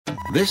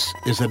This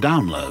is a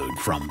download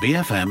from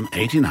BFM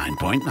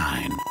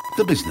 89.9,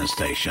 the business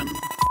station.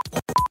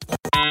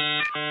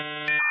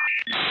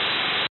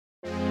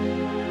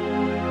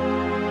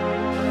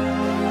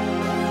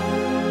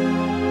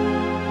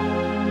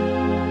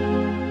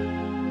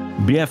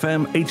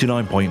 BFM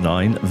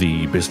 89.9,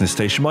 the business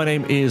station. My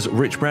name is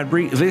Rich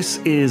Bradbury. This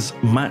is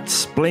Matt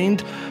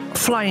Splained.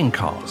 Flying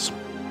cars.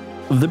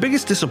 The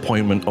biggest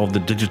disappointment of the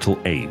digital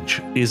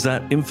age is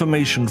that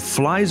information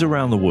flies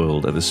around the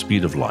world at the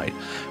speed of light,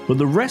 but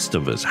the rest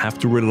of us have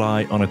to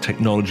rely on a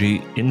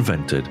technology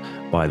invented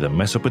by the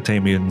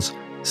Mesopotamians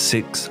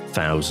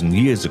 6,000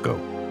 years ago.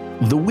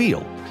 The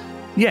wheel.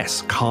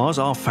 Yes, cars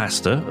are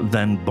faster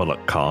than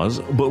bullock cars,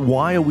 but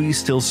why are we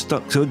still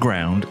stuck to the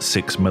ground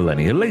 6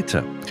 millennia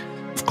later?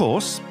 Of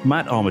course,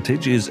 Matt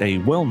Armitage is a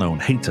well-known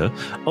hater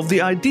of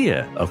the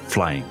idea of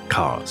flying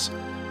cars.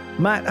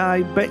 Matt,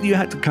 I bet you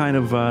had to kind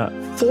of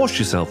force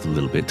yourself a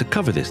little bit to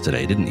cover this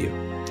today, didn't you?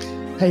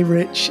 Hey,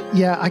 Rich.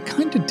 Yeah, I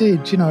kind of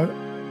did.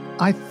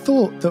 I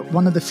thought that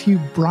one of the few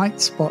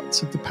bright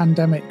spots of the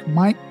pandemic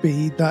might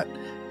be that,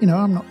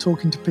 I'm not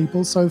talking to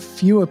people, so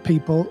fewer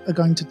people are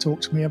going to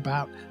talk to me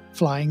about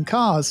flying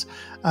cars.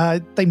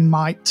 They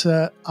might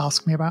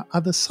ask me about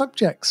other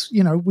subjects.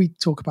 We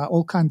talk about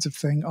all kinds of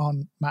things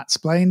on Matt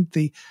Splained,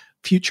 the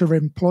future of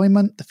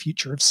employment, the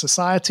future of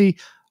society,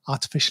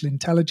 artificial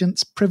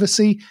intelligence,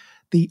 privacy,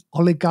 the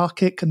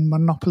oligarchic and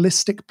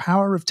monopolistic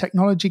power of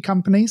technology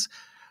companies.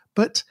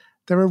 But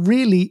there are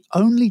really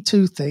only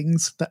two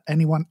things that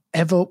anyone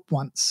ever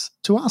wants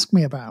to ask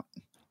me about.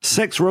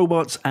 Sex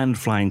robots and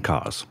flying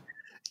cars.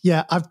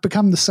 Yeah, I've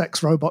become the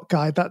sex robot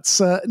guy.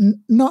 That's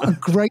not a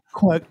great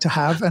quirk to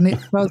have, and it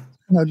does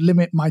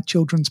limit my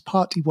children's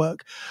party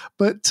work.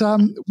 But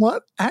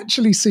what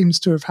actually seems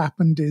to have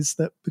happened is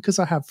that because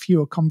I have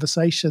fewer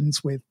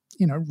conversations with,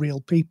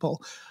 real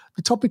people,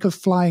 the topic of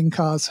flying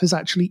cars has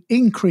actually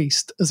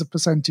increased as a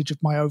percentage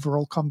of my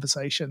overall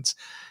conversations.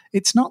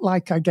 It's not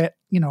like I get,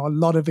 a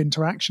lot of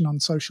interaction on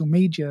social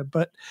media,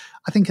 but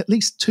I think at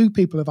least two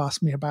people have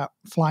asked me about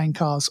flying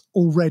cars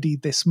already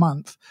this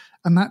month.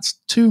 And that's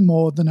two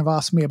more than have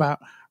asked me about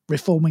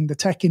reforming the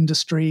tech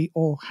industry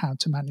or how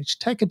to manage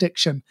tech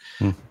addiction.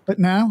 But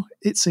now,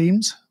 it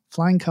seems,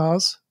 flying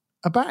cars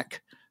are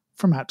back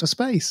from outer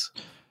space.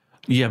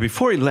 Yeah,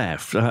 before he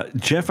left,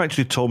 Jeff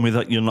actually told me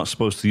that you're not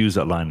supposed to use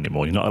that line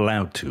anymore. You're not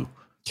allowed to.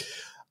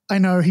 I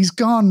know, he's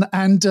gone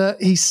and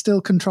he's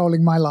still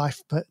controlling my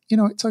life. But,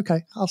 it's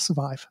okay. I'll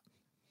survive.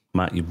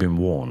 Matt, you've been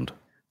warned.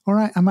 All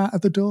right, I'm out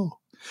of the door.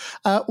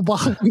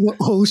 While we were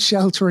all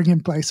sheltering in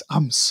place,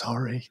 I'm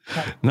sorry.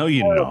 No,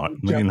 you're not.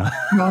 No,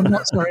 I'm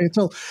not sorry at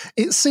all.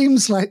 It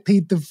seems like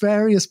the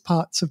various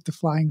parts of the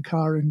flying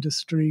car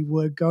industry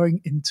were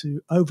going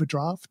into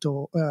overdraft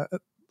or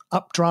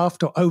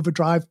updraft or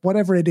overdrive,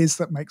 whatever it is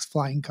that makes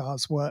flying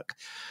cars work.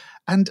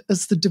 And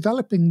as the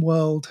developing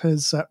world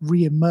has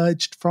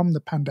re-emerged from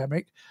the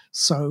pandemic,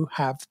 so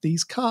have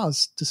these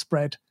cars to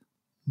spread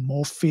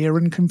more fear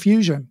and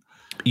confusion.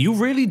 You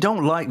really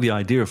don't like the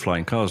idea of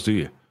flying cars, do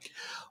you?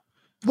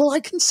 Well,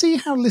 I can see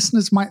how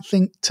listeners might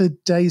think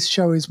today's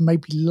show is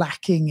maybe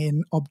lacking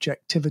in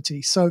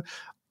objectivity. So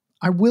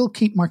I will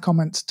keep my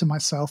comments to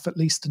myself, at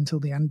least until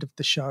the end of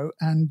the show,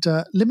 and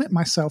limit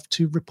myself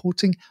to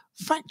reporting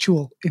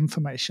factual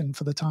information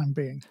for the time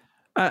being.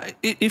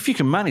 If you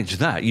can manage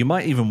that, you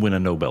might even win a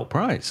Nobel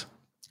Prize.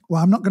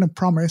 Well, I'm not going to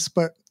promise,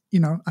 but,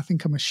 I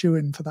think I'm a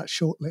shoo-in for that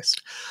shortlist.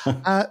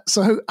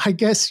 So I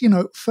guess,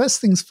 first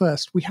things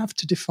first, we have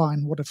to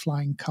define what a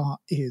flying car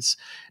is.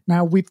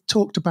 Now, we've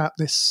talked about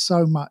this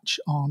so much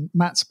on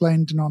Matt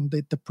Splained and on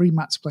the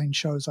pre-Matt Splained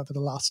shows over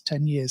the last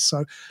 10 years. So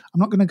I'm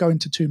not going to go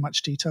into too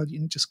much detail. You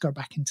can just go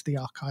back into the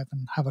archive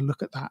and have a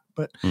look at that.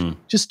 But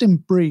just in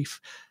brief,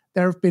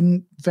 there have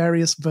been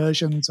various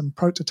versions and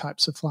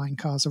prototypes of flying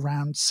cars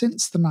around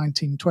since the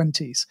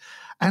 1920s.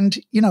 And,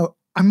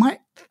 I might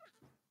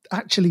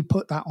actually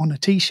put that on a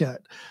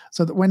T-shirt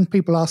so that when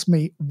people ask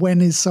me,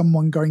 when is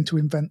someone going to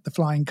invent the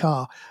flying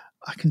car,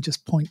 I can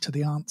just point to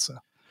the answer.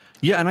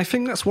 Yeah, and I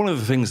think that's one of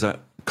the things that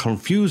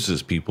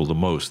confuses people the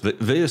most.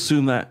 They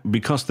assume that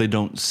because they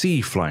don't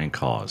see flying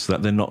cars,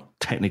 that they're not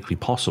technically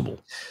possible.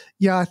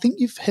 Yeah, I think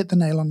you've hit the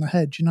nail on the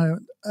head.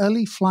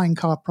 Early flying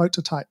car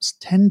prototypes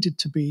tended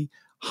to be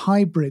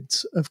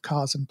hybrids of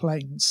cars and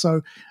planes.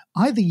 So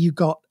either you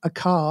got a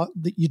car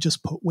that you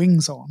just put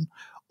wings on,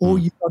 or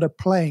you got a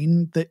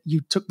plane that you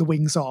took the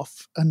wings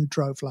off and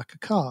drove like a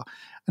car.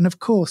 And of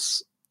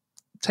course,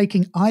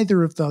 taking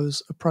either of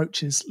those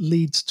approaches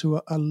leads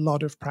to a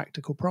lot of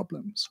practical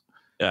problems.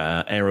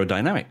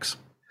 Aerodynamics.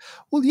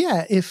 Well,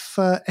 yeah, if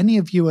any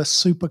of you are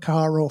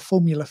supercar or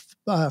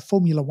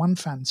Formula One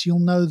fans, you'll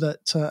know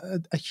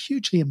that a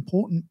hugely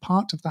important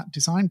part of that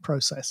design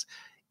process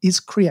is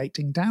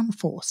creating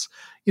downforce.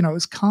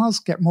 As cars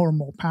get more and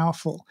more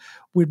powerful,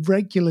 we're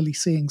regularly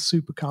seeing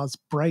supercars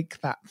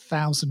break that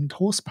 1,000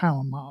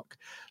 horsepower mark.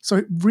 So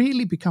it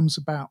really becomes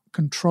about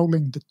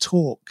controlling the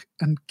torque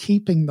and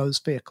keeping those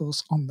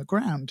vehicles on the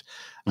ground.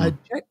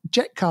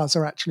 Jet cars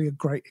are actually a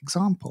great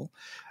example.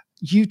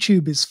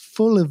 YouTube is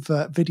full of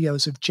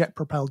videos of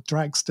jet-propelled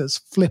dragsters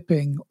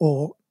flipping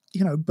or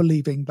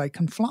believing they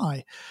can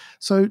fly.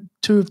 So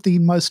two of the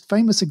most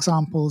famous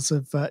examples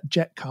of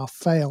jet car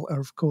fail are,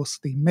 of course,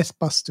 the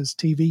Mythbusters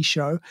TV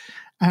show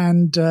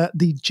and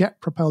the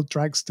jet-propelled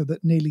dragster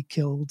that nearly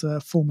killed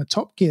former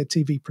Top Gear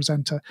TV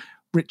presenter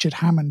Richard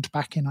Hammond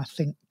back in, I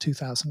think,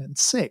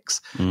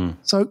 2006.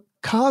 So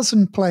cars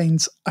and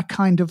planes are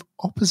kind of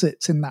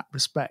opposites in that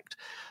respect.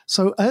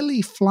 So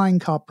early flying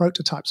car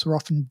prototypes were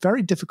often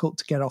very difficult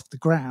to get off the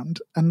ground,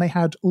 and they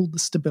had all the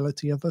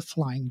stability of a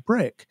flying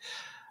brick.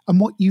 And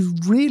what you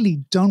really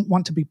don't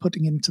want to be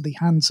putting into the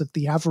hands of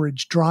the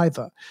average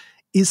driver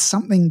is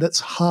something that's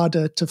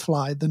harder to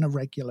fly than a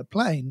regular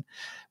plane.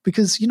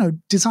 Because,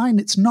 design,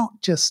 it's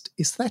not just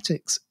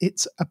aesthetics,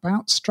 it's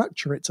about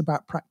structure, it's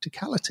about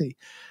practicality.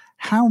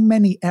 How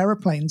many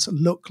aeroplanes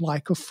look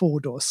like a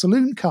four-door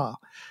saloon car?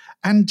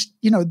 And,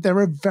 there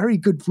are very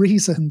good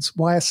reasons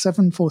why a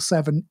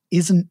 747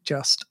 isn't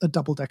just a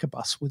double-decker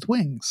bus with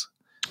wings.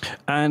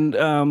 And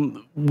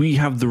we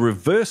have the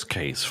reverse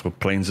case for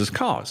planes as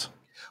cars.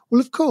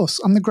 Well, of course,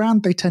 on the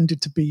ground, they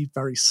tended to be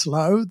very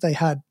slow. They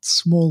had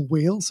small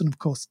wheels and, of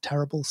course,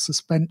 terrible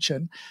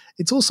suspension.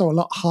 It's also a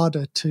lot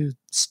harder to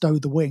stow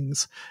the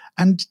wings.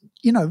 And,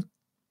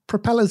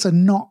 propellers are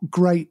not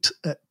great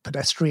at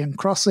pedestrian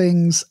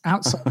crossings,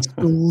 outside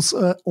schools,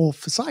 or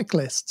for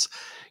cyclists.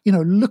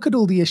 Look at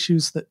all the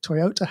issues that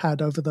Toyota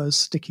had over those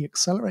sticky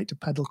accelerator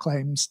pedal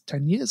claims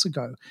 10 years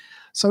ago.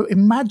 So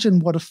imagine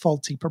what a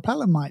faulty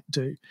propeller might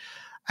do.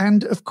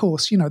 And of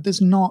course,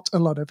 there's not a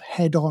lot of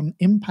head-on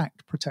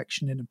impact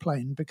protection in a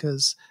plane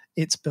because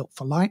it's built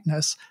for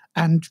lightness.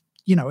 And,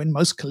 in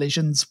most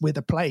collisions with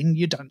a plane,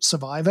 you don't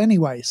survive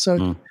anyway.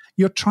 So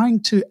you're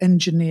trying to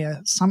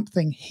engineer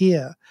something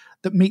here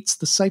that meets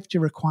the safety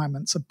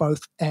requirements of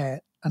both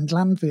air and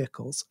land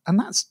vehicles. And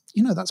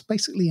that's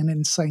basically an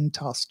insane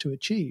task to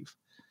achieve.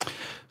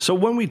 So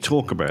when we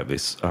talk about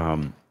this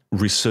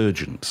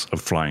resurgence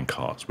of flying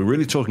cars, we're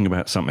really talking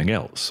about something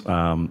else,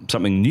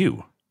 something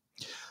new.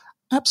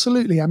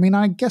 Absolutely. I mean,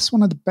 I guess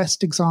one of the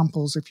best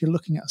examples, if you're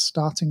looking at a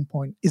starting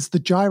point, is the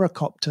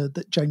gyrocopter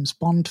that James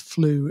Bond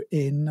flew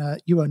in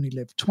You Only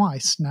Live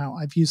Twice. Now,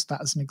 I've used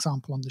that as an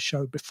example on the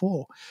show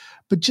before.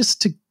 But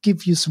just to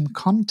give you some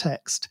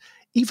context,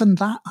 even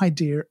that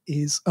idea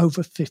is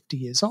over 50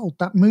 years old.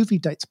 That movie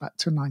dates back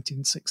to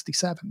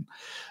 1967.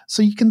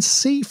 So you can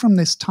see from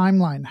this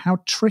timeline how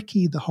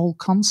tricky the whole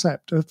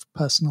concept of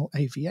personal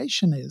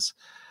aviation is.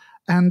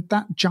 And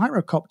that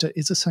gyrocopter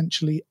is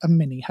essentially a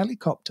mini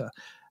helicopter.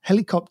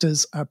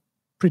 Helicopters are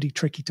pretty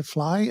tricky to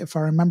fly. If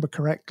I remember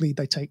correctly,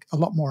 they take a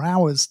lot more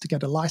hours to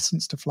get a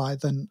license to fly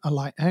than a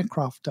light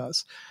aircraft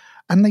does.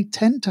 And they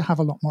tend to have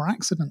a lot more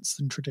accidents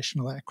than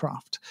traditional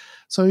aircraft.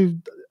 So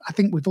I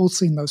think we've all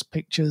seen those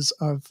pictures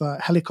of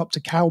helicopter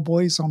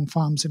cowboys on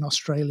farms in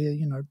Australia,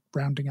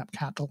 rounding up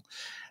cattle.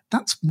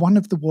 That's one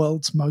of the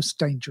world's most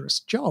dangerous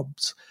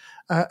jobs.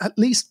 At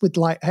least with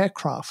light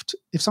aircraft,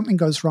 if something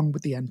goes wrong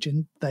with the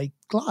engine, they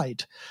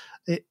glide.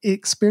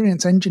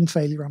 Experience engine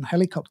failure on a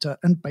helicopter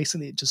and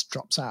basically it just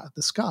drops out of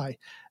the sky.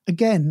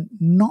 Again,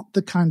 not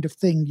the kind of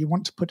thing you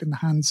want to put in the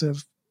hands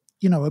of,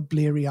 a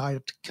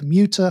bleary-eyed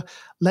commuter,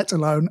 let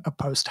alone a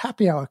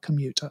post-happy hour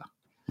commuter.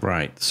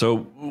 Right.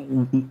 So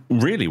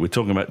really, we're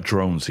talking about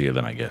drones here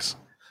then, I guess.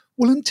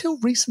 Well, until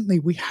recently,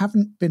 we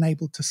haven't been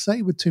able to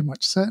say with too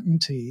much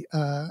certainty.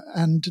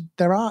 And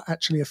there are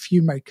actually a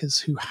few makers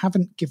who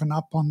haven't given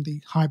up on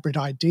the hybrid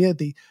idea,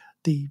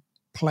 the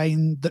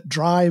plane that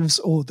drives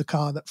or the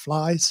car that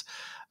flies.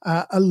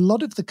 A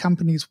lot of the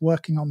companies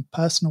working on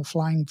personal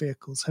flying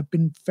vehicles have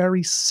been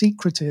very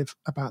secretive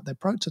about their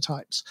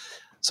prototypes.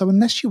 So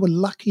unless you were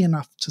lucky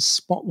enough to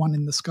spot one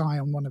in the sky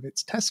on one of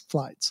its test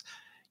flights,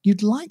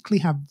 you'd likely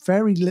have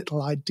very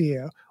little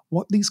idea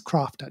what these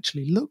craft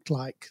actually looked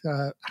like,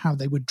 how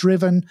they were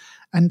driven,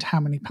 and how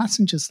many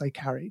passengers they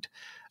carried.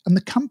 And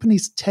the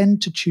companies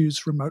tend to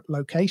choose remote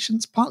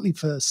locations, partly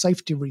for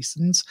safety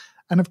reasons,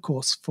 and of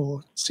course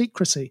for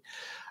secrecy.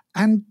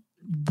 And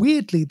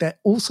weirdly, there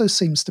also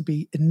seems to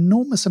be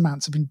enormous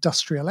amounts of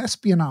industrial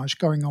espionage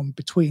going on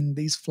between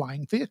these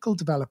flying vehicle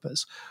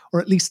developers,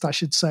 or at least I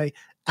should say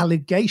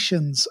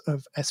allegations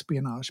of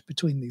espionage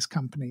between these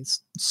companies,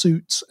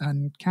 suits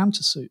and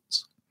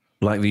countersuits.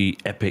 Like the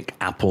epic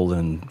Apple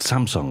and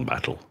Samsung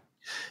battle.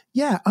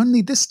 Yeah,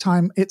 only this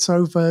time it's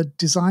over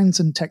designs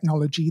and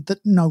technology that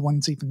no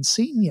one's even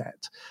seen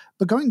yet.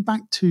 But going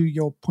back to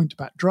your point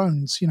about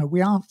drones,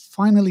 we are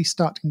finally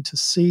starting to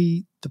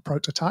see the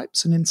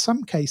prototypes, and in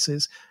some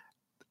cases,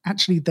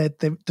 actually they're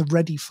the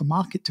ready for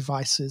market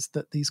devices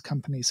that these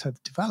companies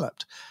have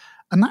developed.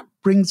 And that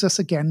brings us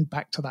again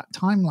back to that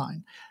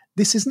timeline.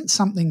 This isn't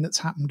something that's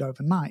happened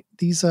overnight.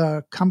 These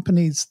are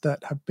companies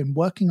that have been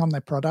working on their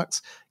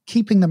products,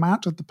 keeping them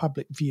out of the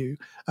public view,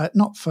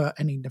 not for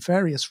any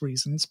nefarious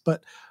reasons,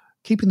 but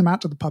keeping them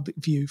out of the public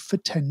view for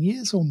 10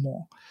 years or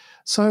more.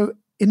 So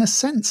in a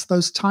sense,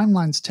 those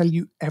timelines tell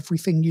you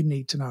everything you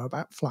need to know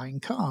about flying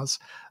cars.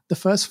 The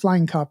first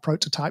flying car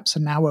prototypes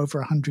are now over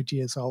 100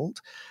 years old.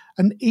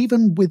 And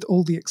even with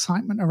all the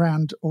excitement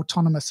around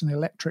autonomous and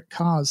electric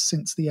cars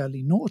since the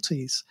early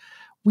noughties,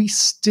 we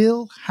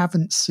still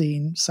haven't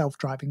seen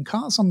self-driving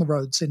cars on the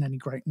roads in any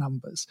great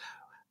numbers.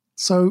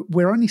 So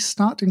we're only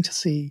starting to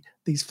see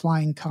these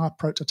flying car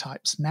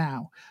prototypes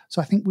now.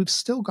 So I think we've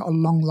still got a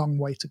long, long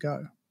way to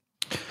go.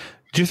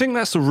 Do you think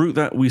that's the route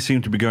that we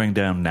seem to be going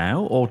down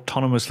now,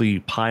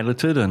 autonomously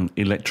piloted and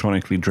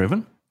electronically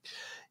driven?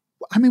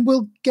 I mean,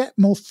 we'll get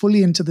more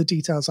fully into the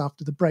details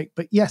after the break,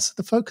 but yes,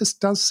 the focus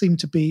does seem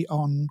to be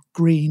on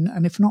green,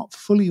 and if not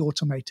fully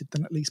automated,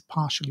 then at least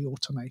partially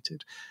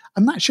automated.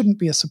 And that shouldn't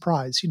be a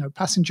surprise.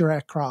 Passenger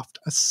aircraft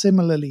are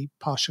similarly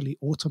partially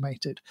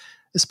automated,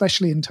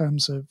 especially in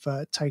terms of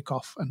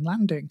takeoff and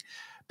landing,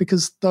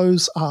 because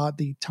those are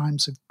the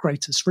times of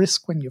greatest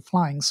risk when you're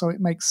flying. So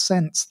it makes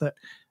sense that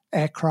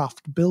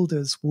aircraft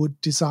builders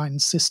would design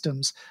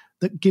systems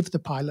that give the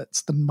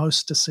pilots the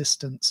most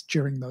assistance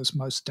during those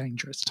most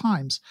dangerous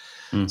times.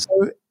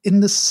 So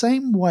in the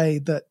same way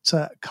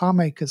that car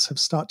makers have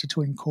started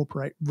to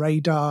incorporate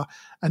radar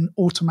and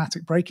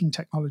automatic braking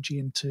technology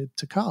into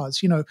cars,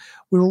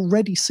 we're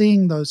already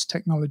seeing those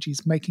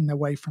technologies making their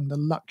way from the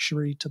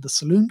luxury to the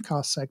saloon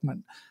car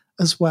segment,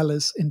 as well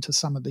as into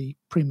some of the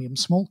premium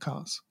small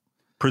cars.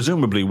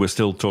 Presumably, we're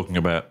still talking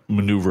about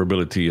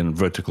maneuverability and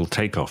vertical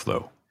takeoff,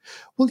 though.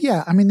 Well,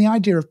 yeah. I mean, the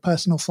idea of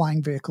personal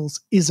flying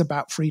vehicles is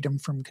about freedom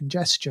from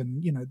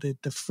congestion,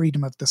 the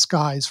freedom of the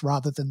skies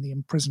rather than the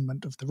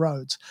imprisonment of the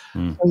roads.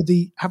 So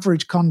the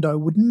average condo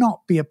would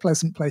not be a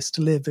pleasant place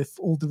to live if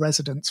all the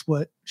residents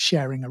were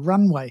sharing a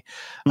runway.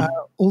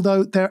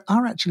 Although there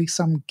are actually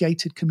some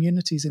gated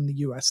communities in the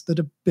US that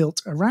are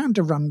built around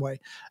a runway,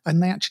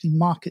 and they actually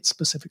market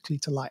specifically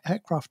to light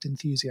aircraft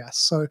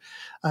enthusiasts. So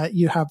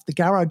you have the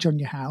garage on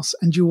your house,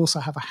 and you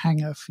also have a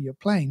hangar for your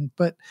plane.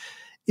 But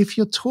if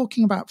you're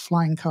talking about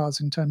flying cars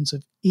in terms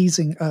of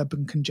easing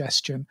urban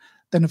congestion,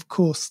 then of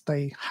course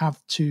they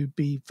have to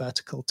be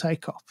vertical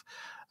takeoff.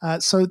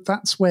 So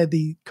that's where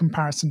the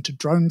comparison to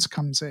drones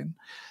comes in.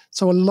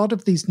 So a lot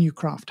of these new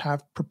craft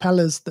have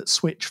propellers that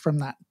switch from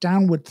that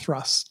downward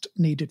thrust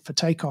needed for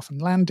takeoff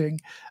and landing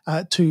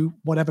to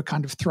whatever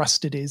kind of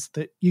thrust it is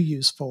that you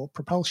use for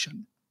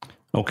propulsion.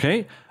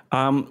 Okay.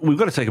 We've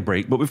got to take a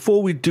break, but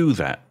before we do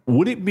that,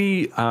 would it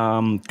be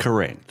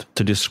correct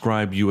to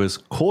describe you as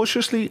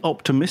cautiously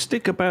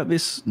optimistic about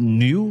this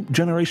new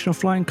generation of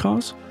flying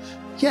cars?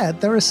 Yeah,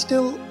 there are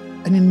still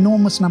an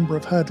enormous number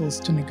of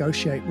hurdles to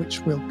negotiate, which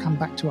we'll come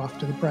back to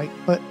after the break,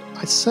 but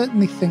I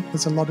certainly think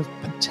there's a lot of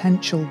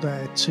potential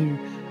there to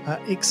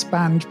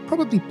expand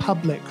probably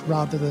public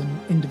rather than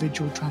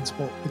individual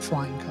transport with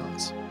flying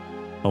cars.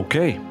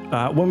 Okay,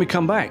 when we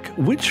come back,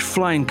 which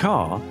flying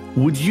car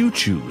would you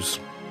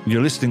choose?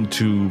 You're listening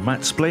to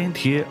Matt Splained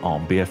here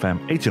on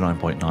BFM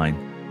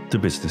 89.9, the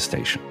business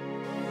station.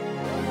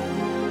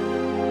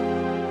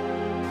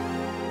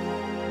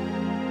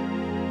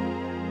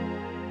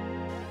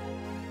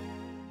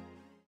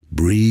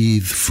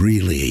 Breathe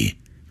freely,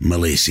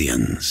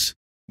 Malaysians.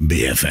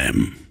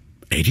 BFM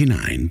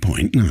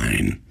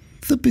 89.9,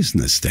 the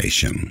business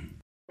station.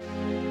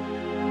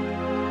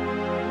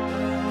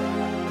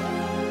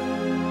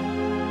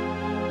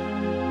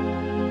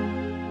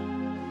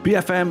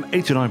 BFM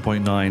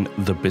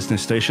 89.9, the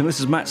business station.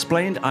 This is Matt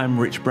Splained. I'm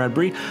Rich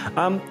Bradbury.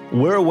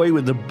 We're away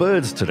with the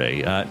birds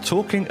today,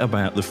 talking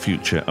about the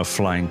future of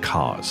flying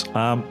cars.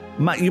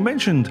 Matt, you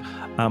mentioned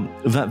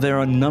that there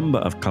are a number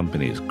of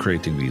companies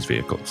creating these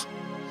vehicles.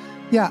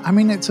 Yeah, I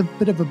mean, it's a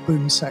bit of a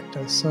boom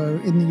sector. So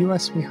in the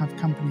US, we have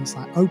companies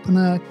like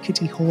Opener,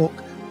 Kitty Hawk,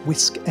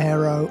 Whisk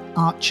Aero,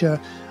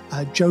 Archer,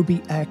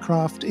 Joby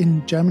Aircraft.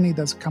 In Germany,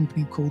 there's a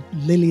company called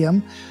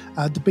Lilium.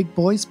 The big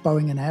boys,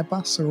 Boeing and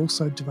Airbus, are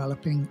also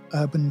developing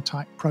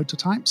urban-type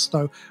prototypes,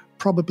 though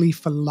probably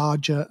for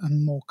larger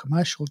and more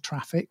commercial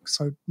traffic,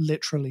 so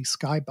literally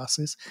sky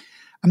buses.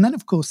 And then,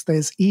 of course,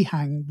 there's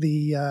EHang,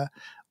 the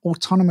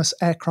autonomous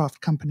aircraft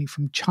company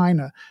from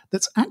China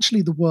that's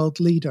actually the world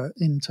leader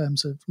in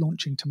terms of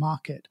launching to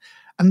market.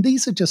 And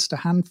these are just a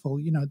handful.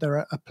 There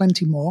are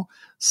plenty more.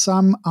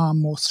 Some are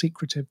more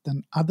secretive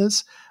than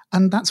others.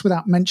 And that's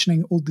without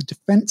mentioning all the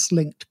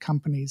defense-linked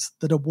companies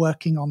that are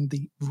working on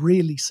the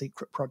really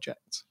secret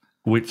projects.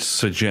 Which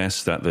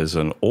suggests that there's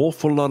an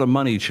awful lot of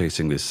money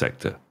chasing this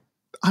sector.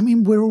 I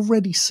mean, we're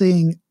already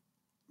seeing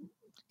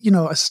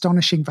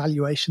astonishing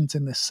valuations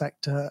in this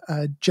sector.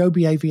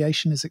 Joby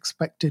Aviation is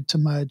expected to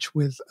merge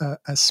with a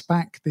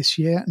SPAC this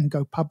year and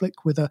go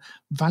public with a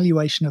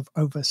valuation of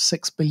over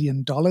 $6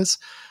 billion.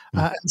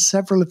 And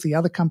several of the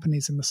other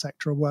companies in the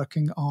sector are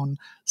working on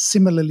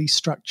similarly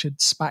structured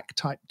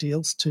SPAC-type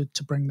deals to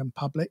bring them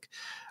public.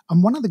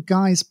 And one of the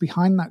guys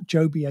behind that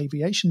Joby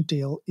Aviation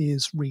deal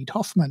is Reid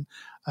Hoffman,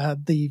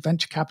 the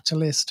venture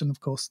capitalist and, of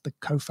course, the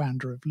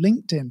co-founder of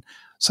LinkedIn.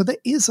 So there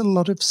is a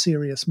lot of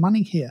serious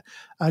money here.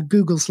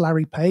 Google's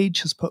Larry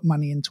Page has put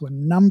money into a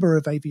number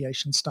of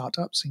aviation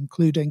startups,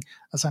 including,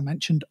 as I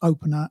mentioned,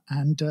 Opener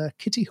and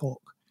Kitty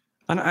Hawk.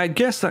 And I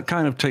guess that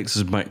kind of takes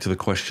us back to the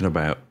question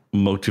about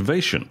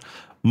motivation.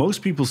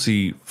 Most people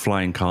see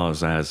flying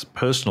cars as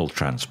personal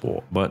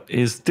transport, but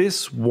is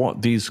this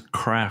what these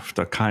craft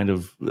are kind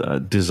of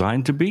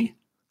designed to be?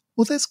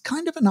 Well, there's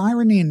kind of an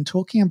irony in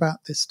talking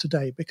about this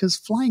today because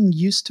flying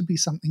used to be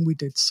something we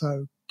did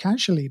so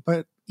casually.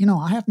 But,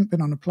 I haven't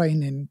been on a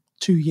plane in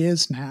 2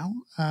 years now.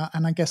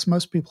 And I guess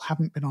most people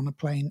haven't been on a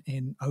plane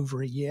in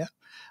over a year.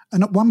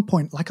 And at one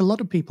point, like a lot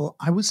of people,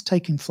 I was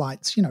taking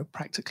flights,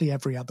 practically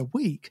every other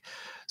week.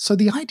 So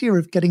the idea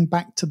of getting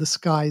back to the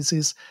skies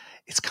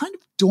it's kind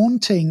of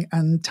daunting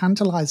and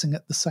tantalizing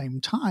at the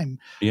same time.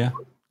 Yeah.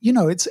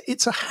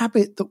 It's a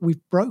habit that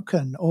we've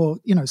broken, or,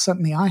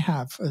 certainly I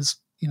have, as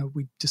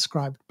we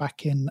described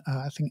back in,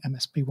 I think,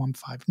 MSP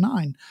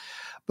 159.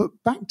 But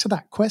back to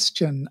that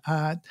question,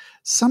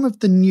 some of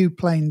the new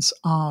planes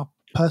are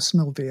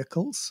personal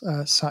vehicles,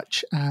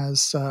 such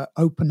as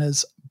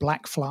Opener's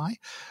Blackfly.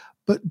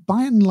 But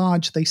by and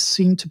large, they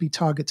seem to be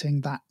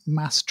targeting that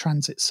mass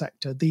transit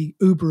sector, the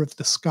Uber of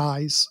the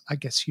skies, I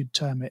guess you'd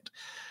term it.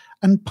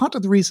 And part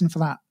of the reason for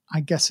that,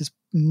 I guess, is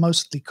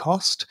mostly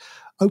cost.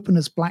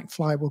 Opener's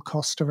Blackfly will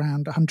cost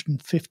around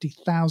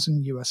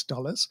 $150,000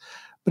 US,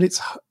 but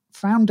its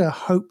founder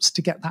hopes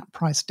to get that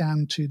price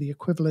down to the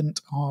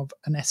equivalent of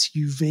an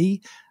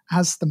SUV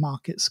as the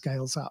market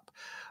scales up.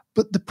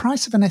 But the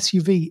price of an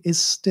SUV is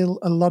still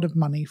a lot of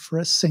money for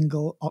a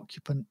single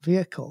occupant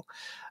vehicle.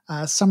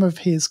 Some of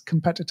his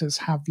competitors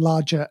have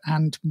larger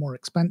and more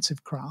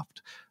expensive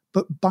craft,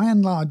 but by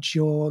and large,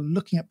 you're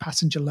looking at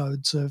passenger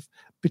loads of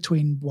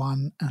between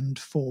 1 and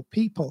 4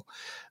 people.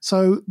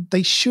 So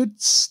they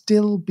should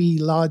still be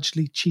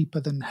largely cheaper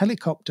than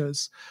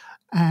helicopters.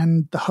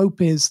 And the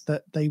hope is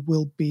that they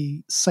will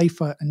be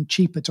safer and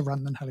cheaper to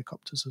run than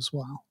helicopters as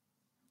well.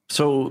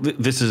 So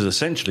this is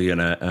essentially an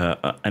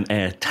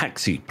air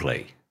taxi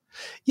play.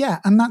 Yeah,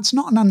 and that's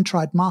not an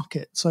untried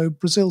market. So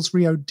Brazil's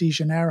Rio de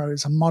Janeiro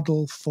is a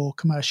model for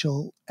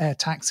commercial air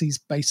taxis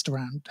based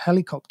around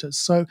helicopters.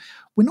 So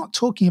we're not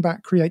talking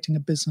about creating a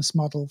business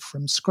model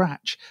from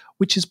scratch,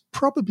 which is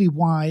probably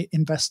why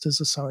investors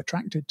are so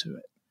attracted to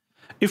it.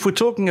 If we're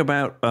talking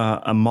about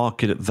a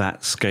market at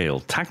that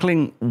scale,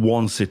 tackling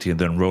one city and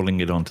then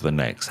rolling it onto the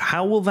next,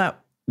 how will that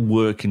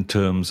work in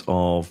terms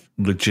of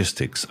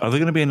logistics? Are there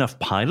going to be enough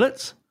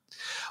pilots?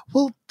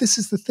 Well, this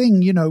is the thing.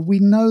 We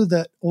know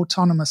that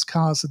autonomous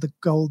cars are the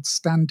gold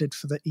standard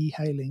for the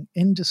e-hailing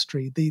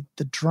industry. The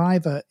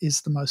driver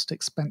is the most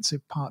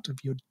expensive part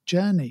of your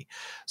journey.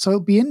 So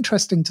it'll be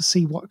interesting to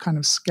see what kind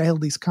of scale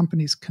these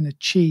companies can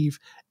achieve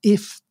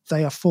if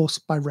they are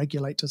forced by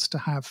regulators to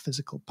have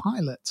physical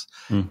pilots.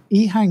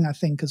 EHang, I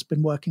think, has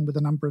been working with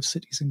a number of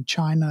cities in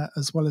China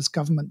as well as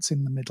governments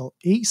in the Middle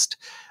East,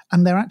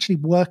 and they're actually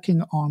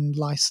working on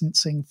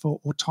licensing for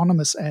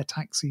autonomous air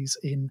taxis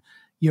in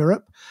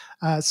Europe.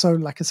 So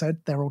like I said,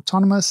 they're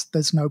autonomous.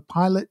 There's no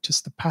pilot,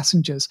 just the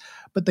passengers.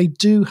 But they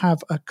do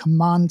have a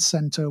command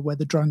center where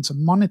the drones are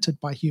monitored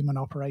by human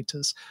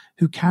operators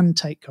who can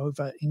take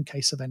over in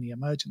case of any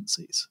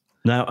emergencies.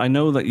 Now, I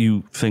know that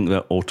you think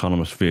that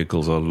autonomous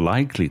vehicles are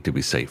likely to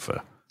be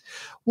safer.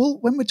 Well,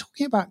 when we're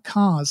talking about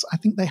cars, I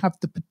think they have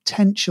the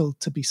potential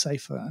to be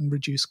safer and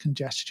reduce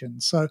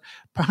congestion. So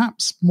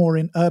perhaps more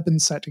in urban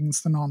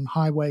settings than on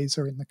highways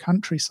or in the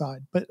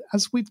countryside. But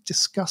as we've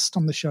discussed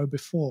on the show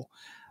before,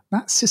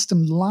 that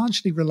system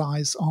largely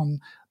relies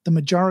on the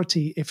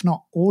majority, if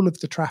not all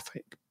of the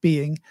traffic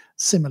being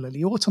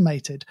similarly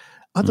automated.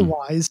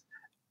 Otherwise,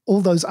 all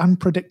those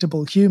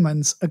unpredictable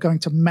humans are going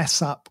to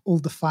mess up all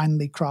the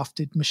finely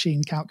crafted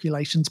machine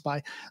calculations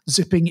by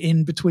zipping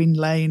in between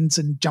lanes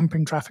and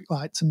jumping traffic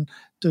lights and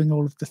doing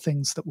all of the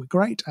things that we're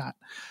great at.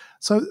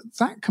 So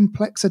that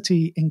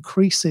complexity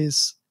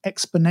increases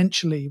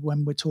exponentially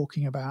when we're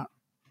talking about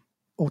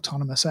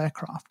autonomous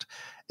aircraft,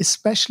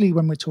 especially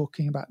when we're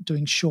talking about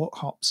doing short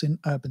hops in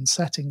urban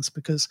settings,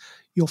 because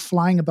you're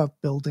flying above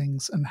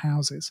buildings and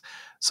houses.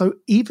 So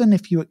even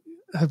if you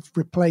have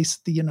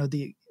replaced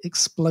the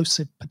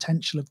explosive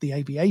potential of the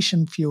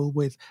aviation fuel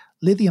with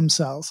lithium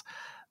cells,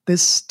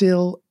 there's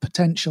still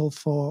potential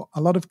for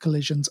a lot of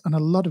collisions and a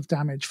lot of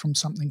damage from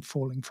something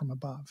falling from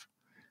above.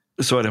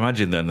 So I'd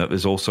imagine then that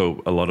there's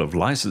also a lot of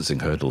licensing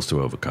hurdles to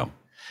overcome.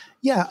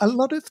 Yeah, a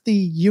lot of the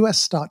US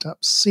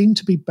startups seem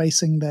to be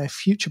basing their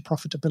future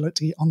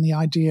profitability on the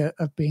idea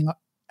of being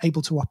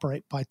able to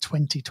operate by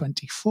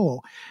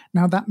 2024.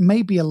 Now, that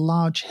may be a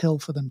large hill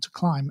for them to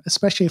climb,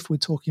 especially if we're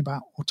talking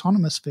about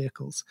autonomous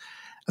vehicles.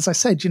 As I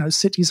said,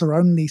 cities are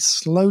only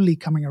slowly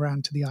coming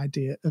around to the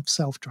idea of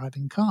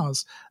self-driving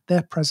cars.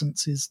 Their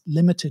presence is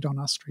limited on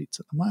our streets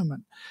at the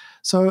moment.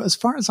 So as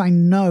far as I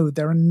know,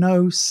 there are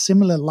no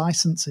similar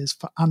licenses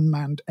for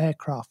unmanned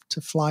aircraft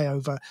to fly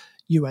over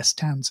US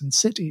towns and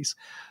cities.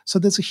 So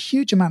there's a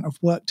huge amount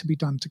of work to be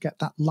done to get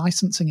that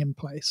licensing in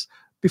place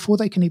before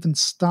they can even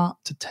start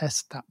to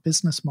test that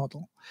business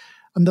model.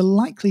 And the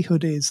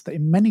likelihood is that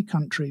in many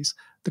countries,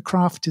 the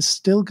craft is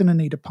still going to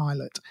need a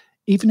pilot,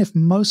 even if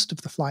most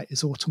of the flight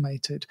is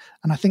automated.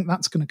 And I think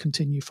that's going to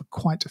continue for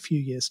quite a few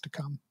years to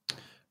come.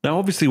 Now,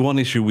 obviously, one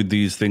issue with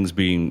these things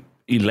being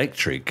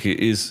electric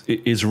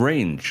is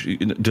range.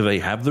 Do they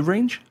have the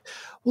range?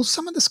 Well,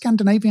 some of the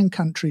Scandinavian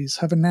countries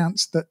have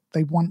announced that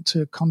they want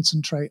to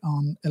concentrate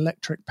on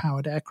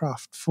electric-powered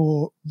aircraft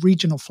for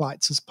regional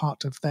flights as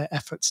part of their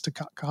efforts to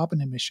cut carbon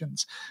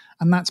emissions.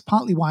 And that's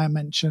partly why I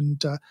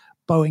mentioned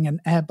Boeing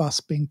and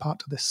Airbus being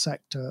part of this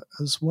sector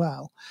as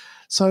well.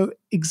 So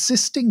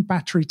existing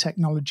battery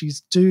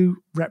technologies do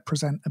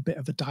represent a bit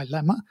of a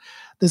dilemma.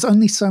 There's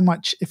only so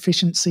much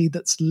efficiency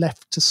that's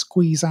left to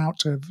squeeze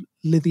out of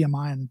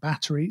lithium-ion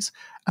batteries,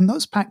 and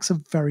those packs are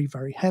very,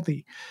 very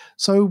heavy.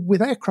 So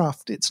with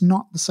aircraft, it's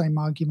not the same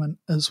argument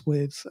as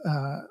with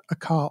a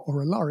car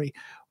or a lorry.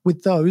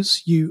 With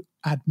those, you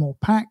add more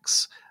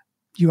packs,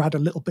 you add a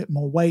little bit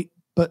more weight,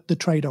 but the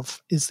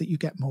trade-off is that you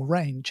get more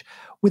range.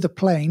 With a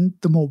plane,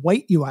 the more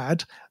weight you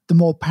add, the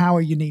more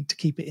power you need to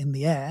keep it in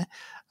the air.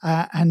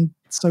 And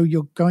so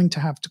you're going to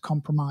have to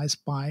compromise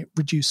by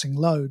reducing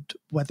load,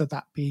 whether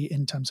that be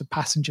in terms of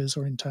passengers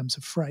or in terms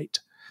of freight.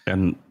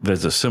 And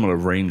there's a similar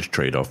range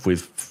trade-off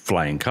with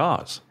flying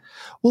cars.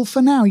 Well,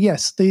 for now,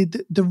 yes.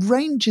 The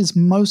range is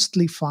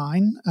mostly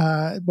fine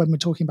when we're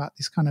talking about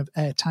these kind of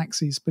air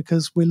taxis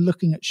because we're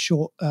looking at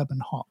short urban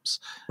hops.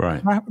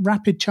 Right.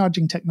 Rapid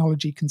charging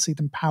technology can see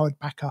them powered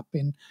back up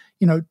in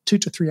 2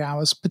 to 3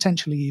 hours,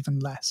 potentially even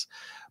less.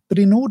 But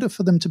in order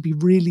for them to be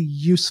really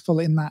useful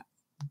in that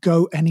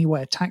go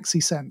anywhere taxi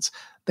sense,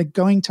 they're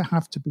going to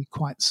have to be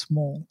quite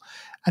small.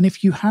 And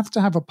if you have to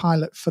have a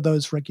pilot for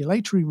those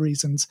regulatory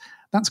reasons,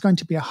 that's going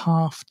to be a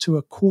half to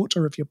a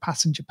quarter of your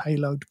passenger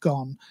payload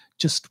gone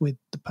just with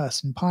the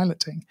person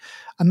piloting.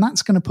 And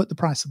that's going to put the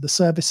price of the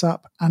service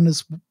up, and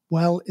as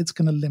well, it's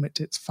going to limit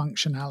its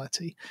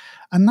functionality.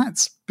 And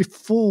that's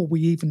before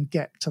we even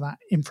get to that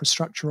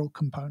infrastructural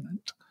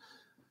component.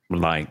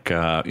 Like,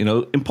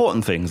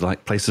 important things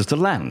like places to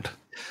land.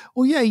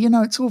 Well, yeah,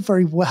 it's all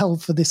very well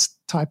for this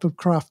type of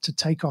craft to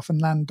take off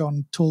and land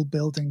on tall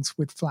buildings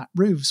with flat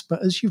roofs.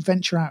 But as you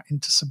venture out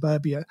into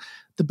suburbia,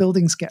 the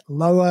buildings get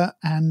lower,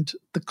 and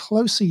the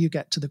closer you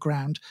get to the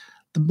ground,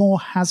 the more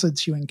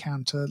hazards you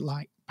encounter,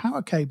 like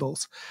power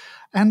cables.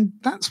 And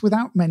that's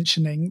without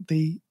mentioning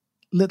the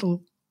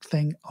little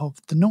thing of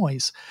the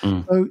noise.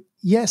 So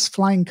yes,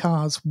 flying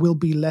cars will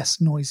be less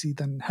noisy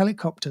than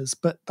helicopters,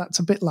 but that's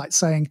a bit like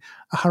saying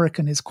a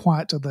hurricane is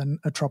quieter than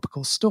a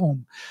tropical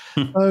storm.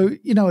 So,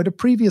 at a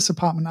previous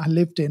apartment I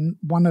lived in,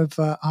 one of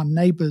our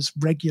neighbors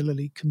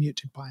regularly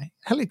commuted by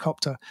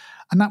helicopter.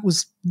 And that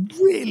was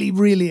really,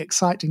 really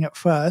exciting at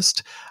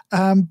first,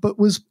 but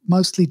was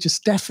mostly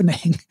just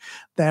deafening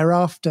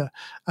thereafter.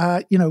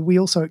 We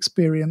also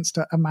experienced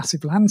a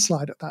massive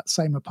landslide at that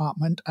same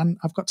apartment. And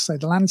I've got to say,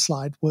 the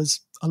landslide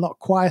was a lot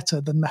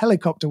quieter than the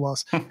helicopter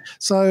was.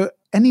 So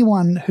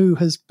anyone who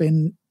has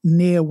been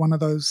near one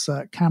of those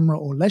camera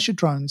or leisure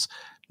drones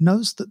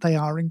knows that they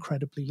are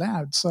incredibly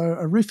loud. So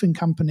a roofing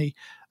company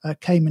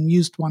came and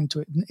used one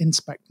to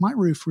inspect my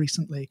roof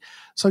recently.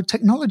 So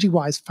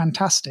technology-wise,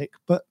 fantastic,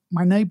 but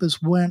my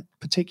neighbors weren't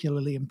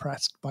particularly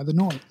impressed by the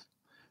noise.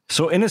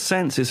 So in a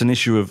sense, it's an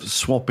issue of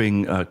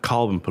swapping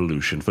carbon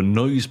pollution for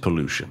noise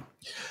pollution.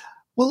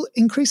 Well,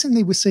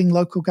 increasingly, we're seeing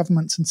local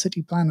governments and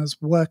city planners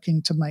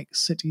working to make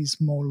cities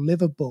more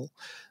livable.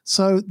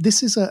 So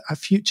this is a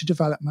future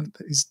development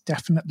that is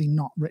definitely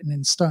not written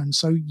in stone.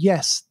 So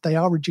yes, they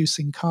are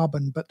reducing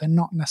carbon, but they're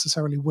not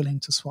necessarily willing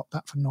to swap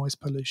that for noise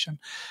pollution,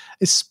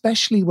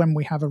 especially when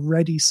we have a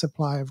ready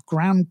supply of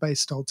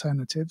ground-based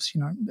alternatives.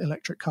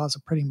 Electric cars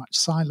are pretty much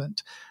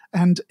silent,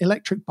 and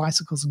electric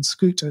bicycles and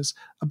scooters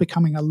are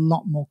becoming a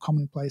lot more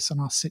commonplace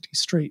on our city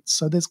streets.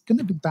 So there's going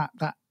to be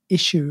that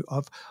issue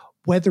of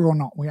whether or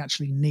not we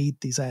actually need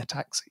these air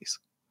taxis.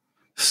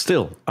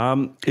 Still,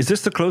 is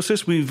this the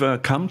closest we've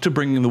come to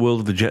bringing the world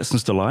of the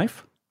Jetsons to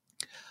life?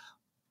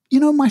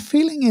 My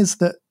feeling is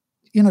that,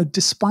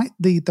 despite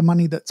the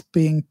money that's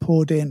being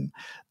poured in,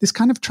 this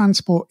kind of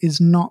transport is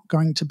not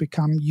going to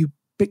become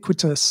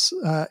ubiquitous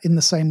in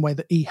the same way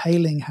that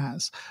e-hailing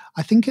has.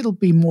 I think it'll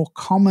be more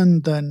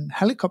common than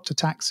helicopter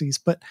taxis,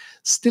 but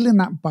still in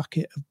that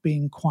bucket of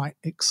being quite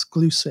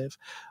exclusive.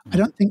 I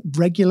don't think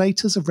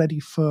regulators are ready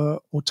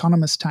for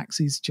autonomous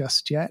taxis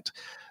just yet.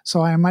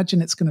 So I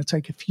imagine it's going to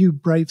take a few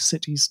brave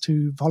cities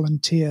to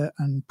volunteer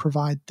and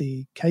provide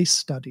the case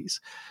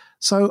studies.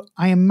 So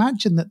I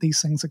imagine that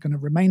these things are going to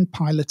remain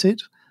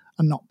piloted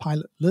and not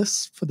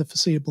pilotless for the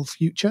foreseeable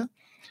future.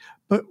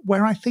 But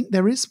where I think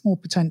there is more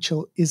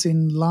potential is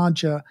in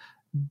larger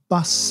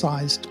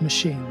bus-sized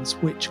machines,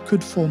 which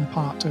could form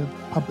part of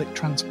public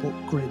transport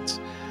grids.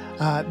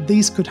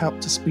 These could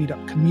help to speed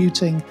up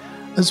commuting,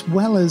 as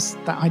well as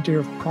that idea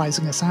of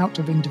pricing us out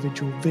of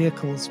individual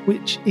vehicles,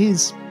 which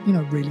is,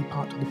 really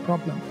part of the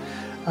problem.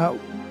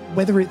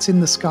 Whether it's in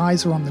the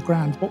skies or on the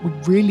ground, what we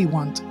really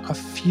want are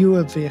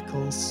fewer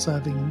vehicles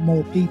serving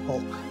more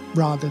people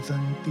rather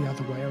than the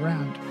other way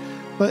around.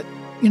 But,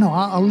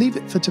 I'll leave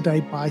it for today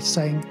by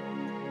saying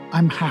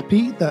I'm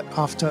happy that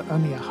after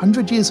only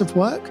 100 years of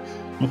work,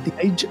 the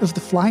age of the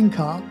flying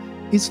car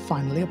is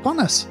finally upon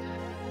us.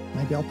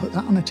 Maybe I'll put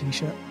that on a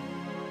t-shirt.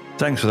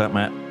 Thanks for that,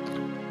 Matt.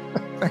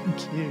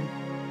 Thank you.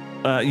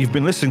 You've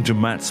been listening to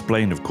Matt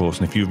Splain, of course,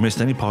 and if you've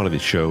missed any part of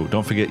this show,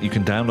 don't forget you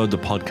can download the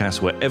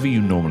podcast wherever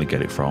you normally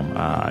get it from.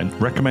 I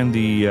recommend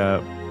the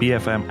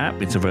BFM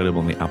app. It's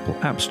available in the Apple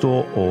App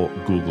Store or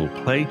Google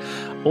Play.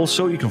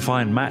 Also, you can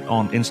find Matt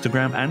on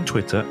Instagram and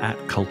Twitter at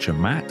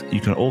CultureMatt. You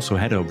can also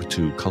head over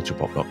to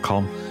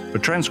culturepop.com for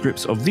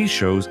transcripts of these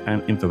shows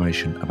and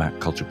information about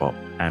Culture Pop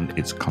and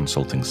its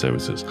consulting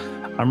services.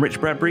 I'm Rich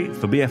Bradbury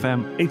for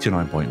BFM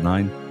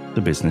 89.9,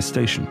 the business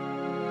station.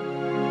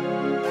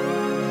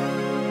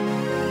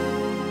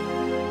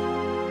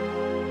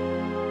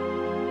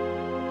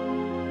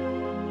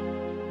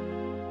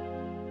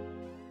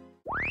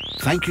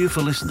 Thank you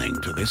for listening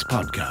to this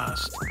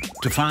podcast.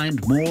 To find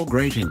more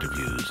great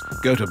interviews,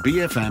 go to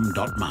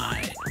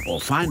bfm.my or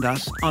find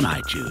us on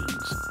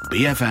iTunes.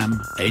 BFM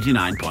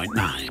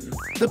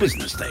 89.9, the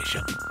business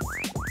station.